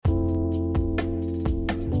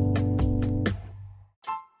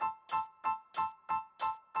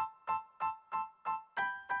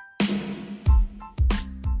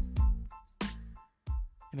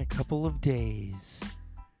couple of days,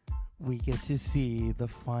 we get to see the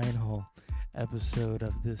final episode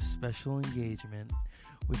of this special engagement,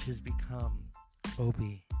 which has become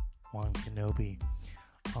Obi-Wan Kenobi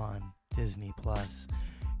on Disney+.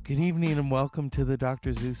 Good evening and welcome to the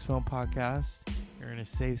Dr. Zeus Film Podcast. You're in a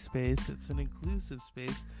safe space. It's an inclusive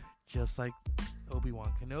space, just like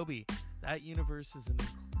Obi-Wan Kenobi. That universe is an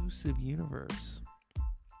inclusive universe.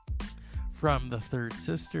 From the third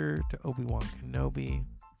sister to Obi-Wan Kenobi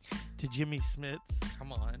to Jimmy Smits.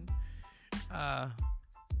 Come on.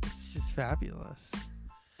 It's just fabulous.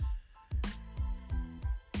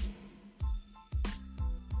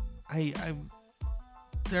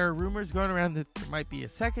 There are rumors going around that there might be a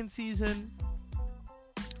second season,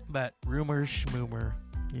 but rumors schmoomer,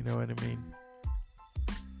 you know what I mean?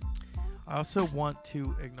 I also want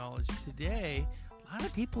to acknowledge today, a lot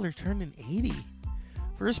of people are turning 80.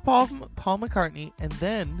 First Paul McCartney, and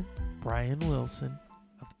then Brian Wilson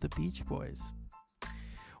of the Beach Boys.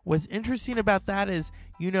 What's interesting about that is,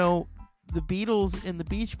 you know, the Beatles and the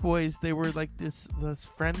Beach Boys, they were like this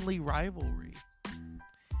friendly rivalry.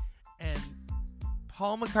 And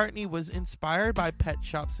Paul McCartney was inspired by Pet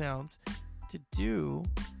Shop Sounds to do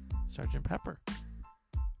Sgt. Pepper.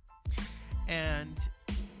 And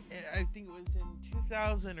I think it was in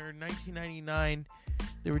 2000 or 1999,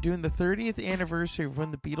 they were doing the 30th anniversary of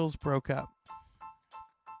when the Beatles broke up.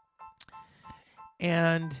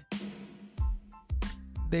 And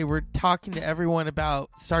they were talking to everyone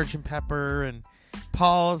about Sgt. Pepper, and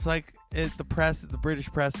Paul's like, at the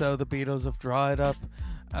British press, oh, the Beatles have drawn it up.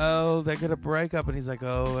 Oh, they're going to break up. And he's like,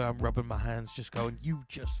 oh, I'm rubbing my hands, just going, you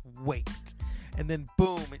just wait. And then,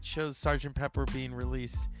 boom, it shows Sgt. Pepper being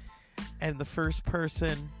released. And the first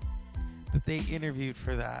person that they interviewed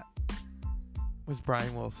for that was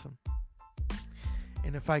Brian Wilson.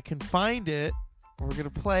 And if I can find it, we're going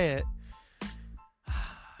to play it.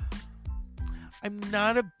 I'm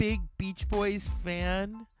not a big Beach Boys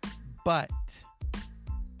fan, but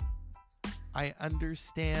I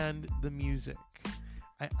understand the music.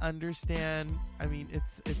 I understand. I mean,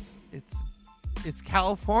 it's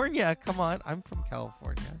California. Come on, I'm from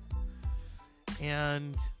California,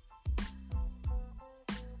 and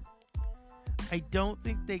I don't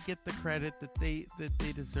think they get the credit that they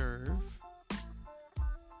deserve.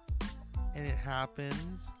 And it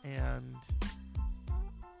happens,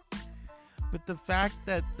 but the fact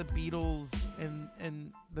that the Beatles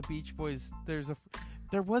and the Beach Boys,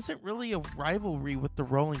 there wasn't really a rivalry with the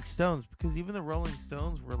Rolling Stones, because even the Rolling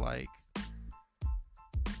Stones were like,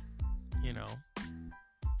 you know,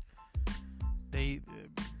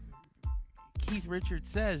 Keith Richards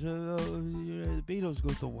says, the Beatles go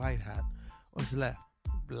with the white hat. What's left?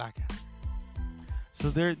 Black hat. So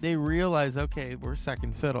they realize, okay, we're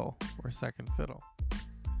second fiddle.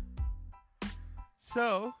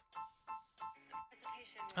 So,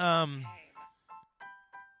 and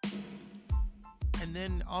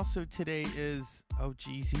then also today is, oh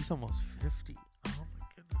geez, he's almost 50. Oh my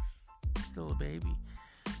goodness, still a baby.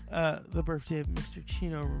 The birthday of Mr.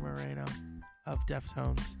 Chino Moreno of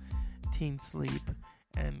Deftones, Teen Sleep,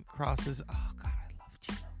 and Crosses. Oh God, I love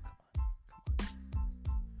Chino.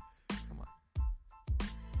 Come on.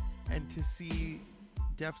 And to see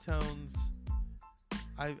Deftones,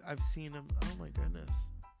 I've seen him. Oh my goodness,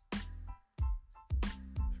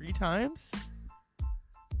 3 times.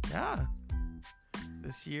 Yeah.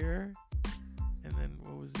 This year, and then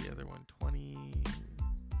what was the other one?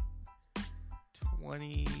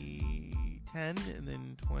 2010, and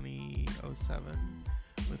then 2007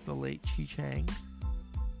 with the late Chi Chang.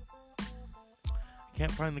 I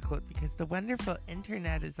can't find the clip because the wonderful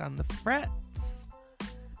internet is on the fritz.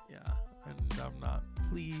 Yeah, and I'm not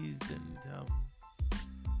pleased, and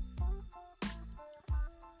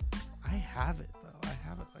I have it though. I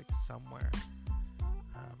have it like somewhere.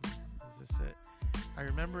 Is this it? I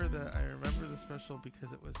remember the special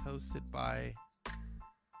because it was hosted by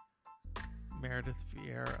Meredith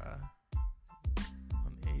Vieira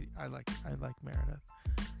on I like Meredith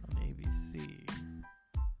on ABC.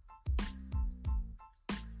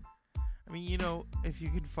 I mean, you know, if you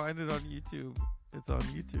can find it on YouTube, it's on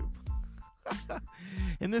YouTube.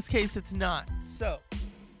 In this case, it's not. So,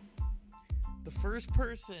 the first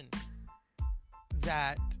person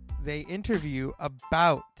that they interview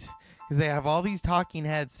about, because they have all these talking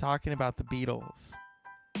heads talking about the Beatles,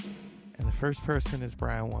 and the first person is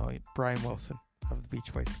Brian Wilson of the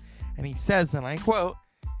Beach Boys, and he says, and I quote,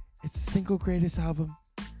 "It's the single greatest album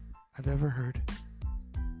I've ever heard."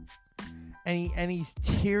 And he's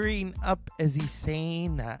tearing up as he's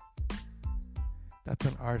saying that. That's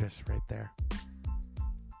an artist right there.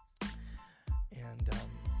 And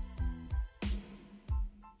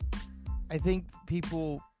I think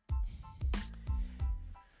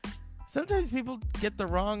sometimes people get the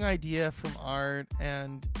wrong idea from art,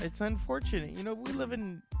 and it's unfortunate. We live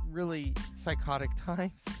in really psychotic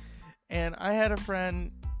times. And I had a friend,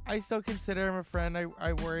 I still consider him a friend.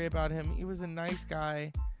 I worry about him. He was a nice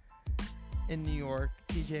guy in New York.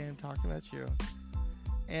 TJ, I'm talking about you.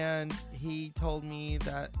 And he told me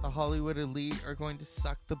that the Hollywood elite are going to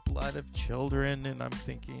suck the blood of children. And I'm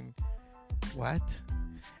thinking, what?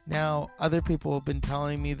 Now, other people have been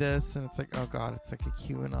telling me this, and it's like, oh God, it's like a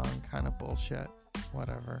QAnon kind of bullshit.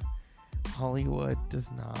 Whatever. Hollywood does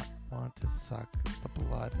not want to suck the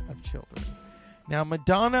blood of children. Now,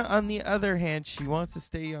 Madonna, on the other hand, she wants to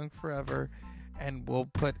stay young forever and will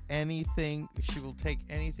put anything, she will take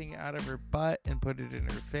anything out of her butt and put it in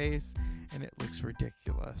her face, and it looks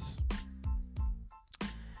ridiculous.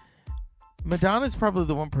 Madonna's probably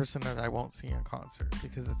the one person that I won't see in concert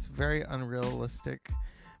because it's very unrealistic,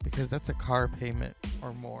 because that's a car payment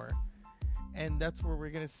or more. And that's where we're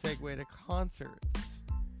going to segue to concerts.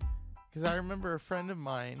 Because I remember a friend of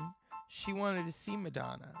mine, she wanted to see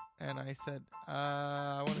Madonna. And I said,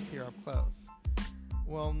 I want to see her up close.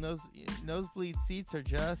 Well, nosebleed seats are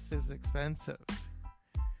just as expensive.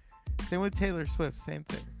 Same with Taylor Swift. Same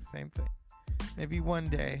thing. Maybe one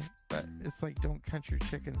day. But it's like, don't count your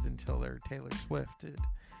chickens until they're Taylor Swifted.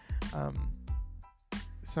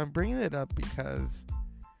 So I'm bringing it up because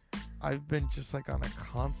I've been just like on a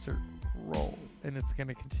concert roll, and it's going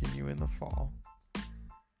to continue in the fall.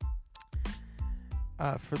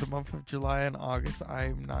 For the month of July and August,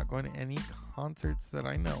 I'm not going to any concerts that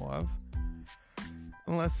I know of,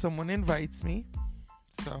 unless someone invites me.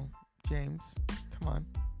 So, James, come on,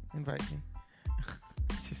 invite me.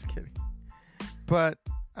 Just kidding. But,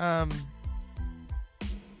 I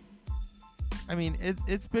mean,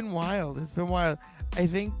 it's been wild. It's been wild. I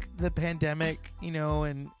think the pandemic,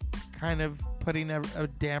 and kind of putting a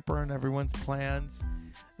damper on everyone's plans,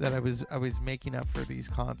 that I was making up for these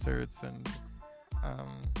concerts. And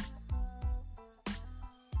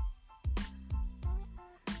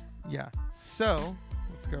yeah, so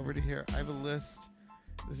let's go over to here. I have a list.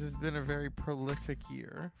 This has been a very prolific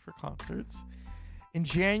year for concerts. In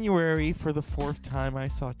January, for the 4th time, I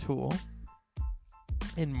saw Tool.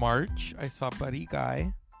 In March, I saw Buddy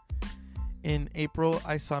Guy. In April,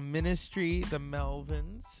 I saw Ministry, the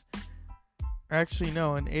Melvins. Actually,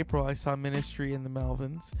 no, in April, I saw Ministry and the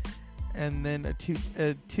Melvins. And then 2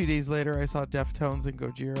 days later, I saw Deftones and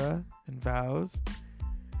Gojira and Vows.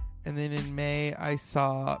 And then in May, I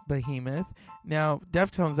saw Behemoth. Now,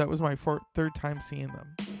 Deftones, that was my third time seeing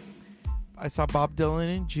them. I saw Bob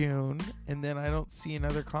Dylan in June, and then I don't see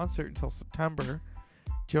another concert until September.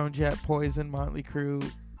 Joan Jett, Poison, Motley Crue,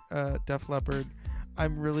 Def Leppard.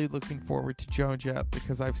 I'm really looking forward to Joan Jett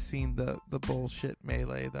because I've seen the bullshit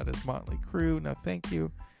melee that is Motley Crue. No, thank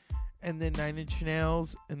you. And then Nine Inch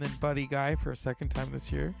Nails, and then Buddy Guy for a second time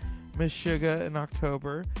this year. Meshuggah in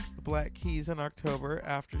October, the Black Keys in October,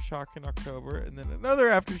 Aftershock in October, and then another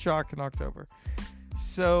Aftershock in October.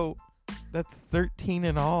 So that's 13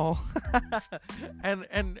 in all.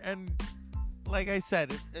 and like I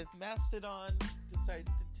said, if Mastodon decides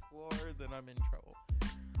to tour, then I'm in trouble.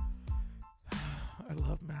 I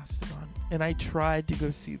love Mastodon, and I tried to go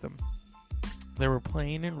see them. They were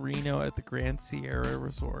playing in Reno at the Grand Sierra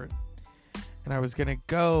Resort, and I was gonna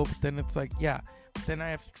go, but then it's like, yeah, but then I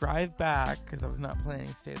have to drive back because I was not planning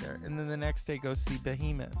to stay there, and then the next day go see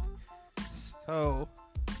Behemoth. So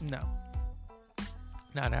no,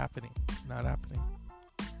 not happening.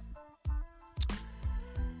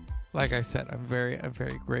 Like I said, I'm very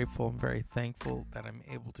grateful and very thankful that I'm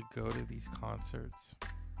able to go to these concerts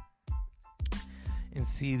and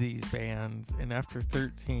see these bands. And after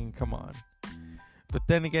 13, come on. But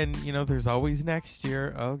then again, there's always next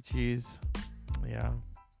year. Oh, geez. Yeah.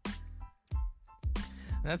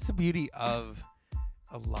 And that's the beauty of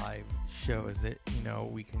a live show, is it,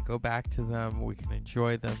 we can go back to them, we can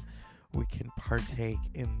enjoy them, we can partake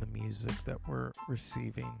in the music that we're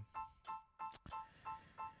receiving.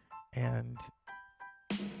 And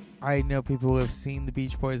I know people who have seen the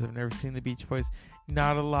Beach Boys. I've never seen the Beach Boys.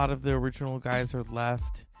 Not a lot of the original guys are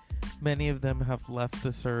left. Many of them have left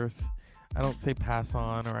this earth. I don't say pass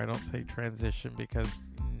on, or I don't say transition, because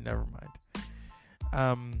never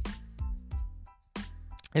mind.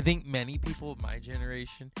 I think many people of my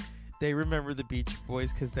generation, they remember the Beach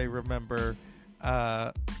Boys because they remember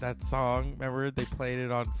that song. Remember, they played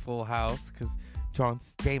it on Full House because John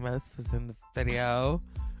Stamos was in the video.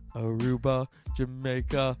 Aruba,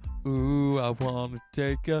 Jamaica, ooh, I wanna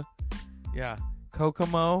take ya. Yeah,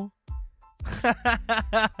 Kokomo.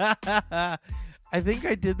 I think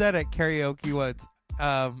I did that at karaoke once.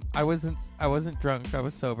 I wasn't drunk. I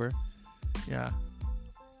was sober. Yeah.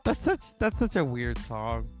 That's such a weird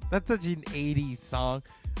song. That's such an 80s song.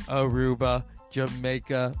 Aruba,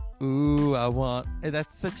 Jamaica. Ooh, I want.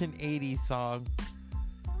 That's such an 80s song.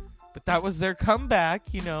 But that was their comeback,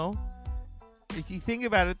 you know. If you think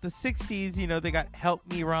about it, the 60s, you know, they got Help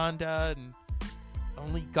Me Rhonda and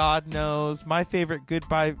Only God Knows. My favorite,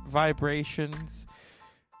 Goodbye Vibrations.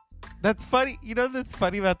 That's funny. You know what's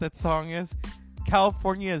funny about that song is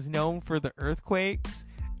California is known for the earthquakes.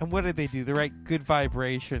 And what do? They write good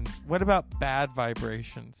vibrations. What about bad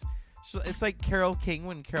vibrations? So it's like Carole King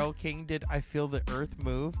when Carole King did I Feel the Earth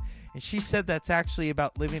Move. And she said that's actually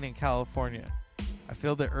about living in California. I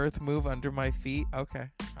feel the earth move under my feet. Okay.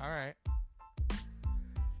 All right.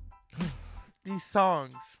 These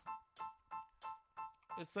songs.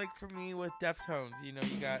 It's like for me with Deftones. You know,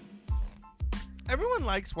 you got... Everyone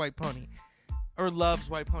likes White Pony. Or loves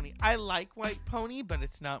White Pony. I like White Pony, but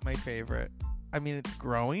it's not my favorite. I mean, it's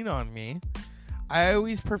growing on me. I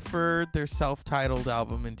always preferred their self-titled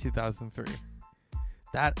album in 2003.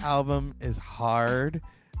 That album is hard.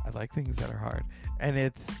 I like things that are hard. And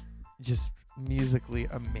it's just musically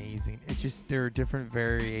amazing. There are different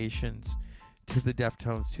variations to the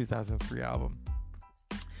Deftones 2003 album.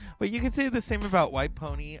 But you can say the same about White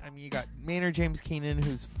Pony. I mean, you got Maynard James Keenan,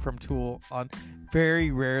 who's from Tool, on.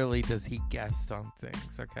 Very rarely does he guest on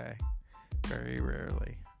things, okay? Very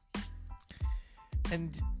rarely.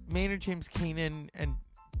 And Maynard James Keenan and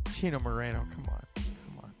Chino Moreno, come on.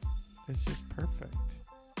 It's just perfect.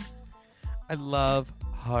 I love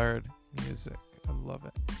hard music. I love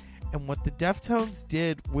it. And what the Deftones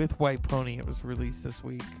did with White Pony, it was released this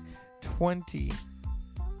week,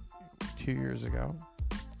 22 years ago.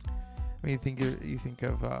 I mean, you think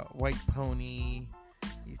of White Pony,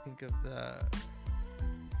 you think of the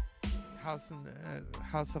House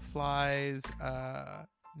of Flies,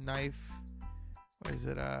 Knife. What is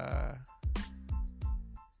it? Oh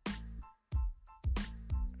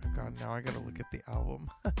God, now I gotta look at the album.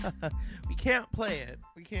 We can't play it.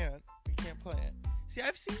 We can't play it. See,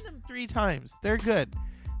 I've seen them 3 times. They're good.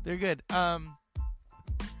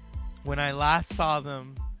 When I last saw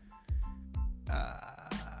them,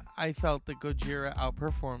 I felt that Gojira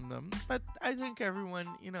outperformed them. But I think everyone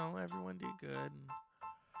did good.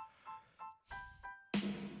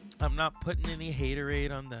 I'm not putting any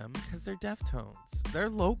haterade on them because they're Deftones.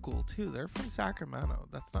 They're local too. They're from Sacramento.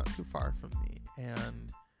 That's not too far from me.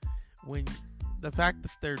 And when the fact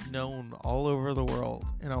that they're known all over the world,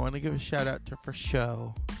 and I want to give a shout out to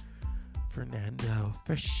Fernando.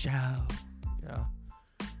 For show. Yeah.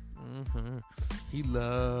 He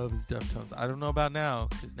loves Deftones. I don't know about now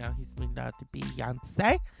because now he's moved out to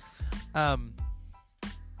Beyonce.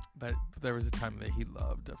 But there was a time that he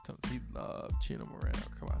loved Deftones. He loved Chino Moreno.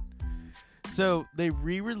 Come on. So they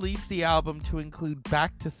re-released the album to include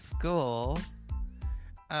Back to Skull.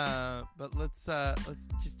 But let's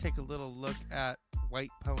just take a little look at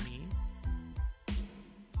White Pony.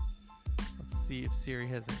 Let's see if Siri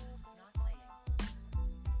has it.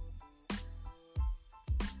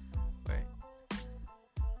 Wait.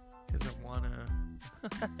 Because I wanna.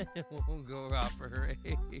 It won't go operate.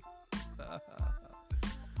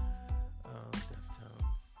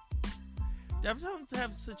 Deftones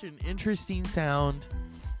have such an interesting sound.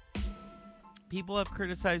 People have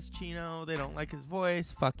criticized Chino. They don't like his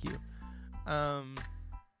voice. Fuck you. I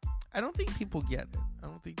don't think people get it.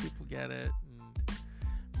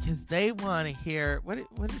 Because they want to hear... What do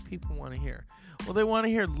people want to hear? Well, they want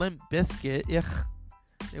to hear Limp Bizkit. Ugh.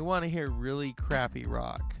 They want to hear really crappy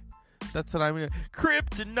rock. That's what I'm going to...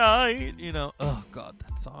 Kryptonite! You know. Oh, God,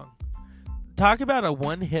 that song. Talk about a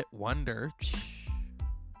one-hit wonder.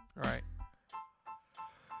 All right.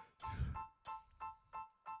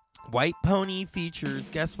 White Pony features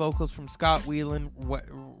guest vocals from Scott Weiland,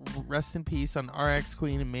 rest in peace, on RX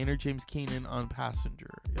Queen, and Maynard James Keenan on Passenger.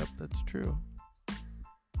 Yep, that's true.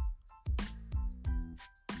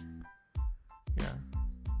 Yeah.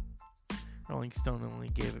 Rolling Stone only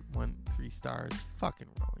gave it 3 stars. Fucking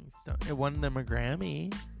Rolling Stone. It won them a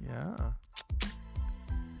Grammy. Yeah.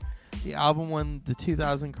 The album won the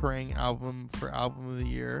 2000 Kerrang! Album for Album of the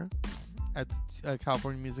Year at the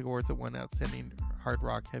California Music Awards. It won Outstanding Hard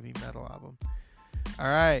Rock Heavy Metal Album. All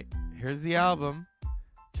right, here's the album.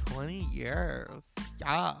 20 years.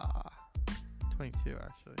 Yeah. 22,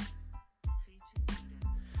 actually.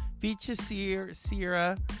 Feature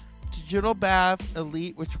Sierra, Digital Bath,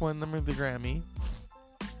 Elite, which won them the Grammy.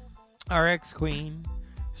 RX Queen,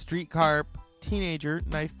 Streetcar, Teenager,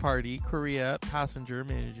 Knife Party, Korea, Passenger,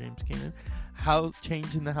 Maynard James Keenan,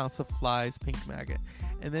 Change in the House of Flies, Pink Maggot.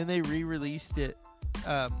 And then they re-released it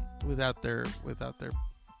without their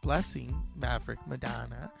blessing, Maverick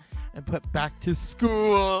Madonna, and put Back to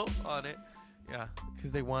School on it. Yeah,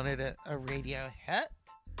 because they wanted a radio hit.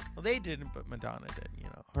 Well, they didn't, but Madonna did. You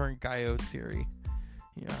know, her and Gaio Siri.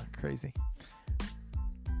 Yeah, crazy.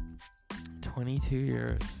 22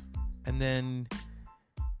 years. And then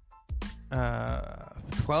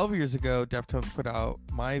 12 years ago, Deftones put out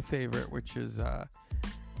my favorite, which is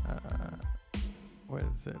what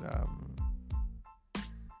is it?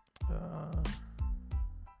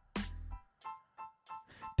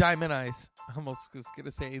 Diamond Eyes. I almost was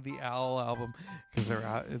gonna say the Owl album because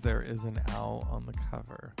there is an owl on the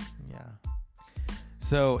cover. Yeah.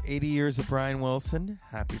 So 80 years of Brian Wilson.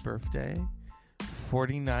 Happy birthday.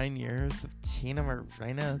 49 years of Chino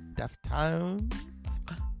Moreno Deftones.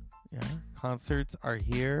 Yeah. Concerts are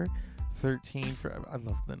here. 13 for. I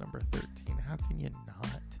love the number 13. How can you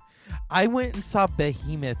not? I went and saw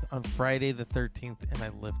Behemoth on Friday the 13th, and I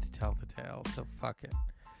lived to tell the tale. So fuck it.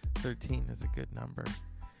 13 is a good number.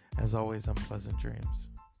 As always, unpleasant dreams.